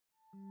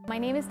My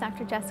name is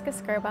Dr. Jessica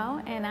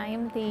Scerbo, and I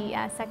am the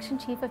Section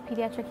Chief of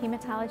Pediatric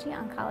Hematology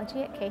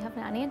Oncology at K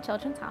Hovnanian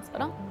Children's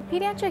Hospital.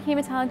 Pediatric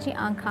Hematology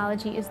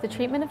Oncology is the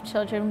treatment of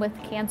children with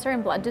cancer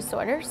and blood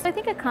disorders. I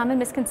think a common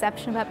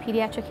misconception about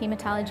Pediatric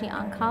Hematology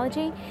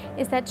Oncology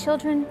is that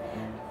children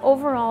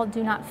overall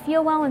do not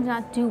feel well and do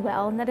not do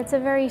well, and that it's a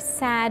very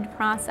sad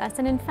process.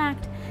 And in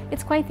fact,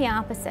 it's quite the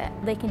opposite.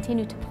 They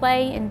continue to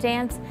play and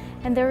dance,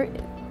 and they're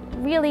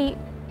really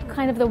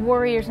kind of the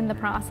warriors in the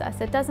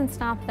process. It doesn't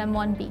stop them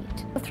one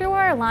beat. Through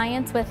our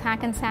alliance with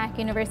Hackensack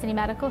University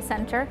Medical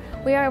Center,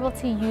 we are able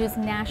to use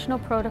national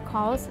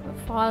protocols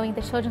following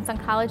the Children's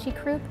Oncology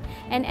Group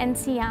and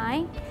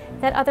NCI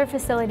that other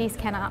facilities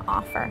cannot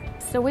offer.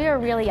 So we are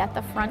really at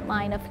the front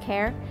line of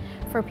care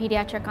for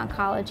pediatric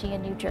oncology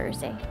in New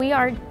Jersey. We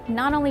are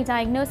not only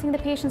diagnosing the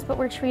patients, but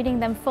we're treating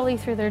them fully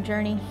through their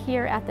journey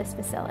here at this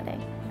facility.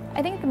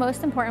 I think the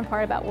most important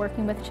part about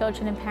working with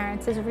children and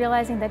parents is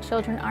realizing that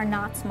children are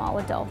not small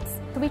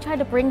adults. So we try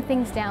to bring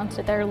things down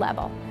to their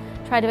level,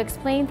 try to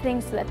explain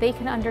things so that they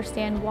can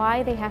understand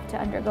why they have to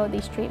undergo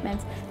these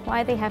treatments,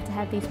 why they have to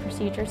have these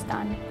procedures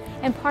done.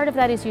 And part of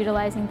that is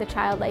utilizing the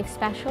child life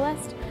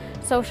specialist,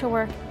 social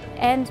work,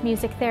 and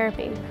music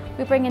therapy.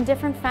 We bring in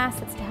different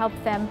facets to help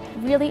them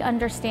really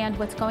understand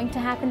what's going to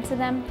happen to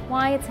them,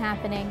 why it's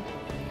happening,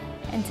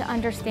 and to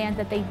understand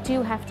that they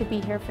do have to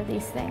be here for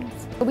these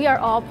things. We are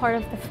all part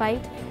of the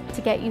fight to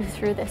get you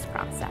through this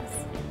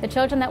process. The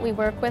children that we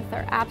work with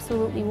are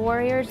absolutely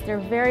warriors. They're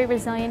very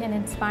resilient and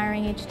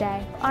inspiring each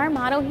day. Our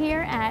motto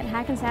here at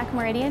Hackensack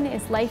Meridian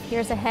is life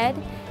years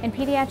ahead, and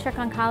pediatric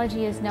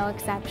oncology is no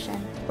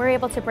exception. We're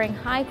able to bring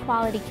high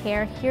quality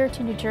care here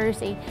to New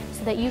Jersey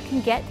so that you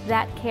can get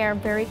that care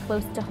very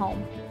close to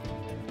home.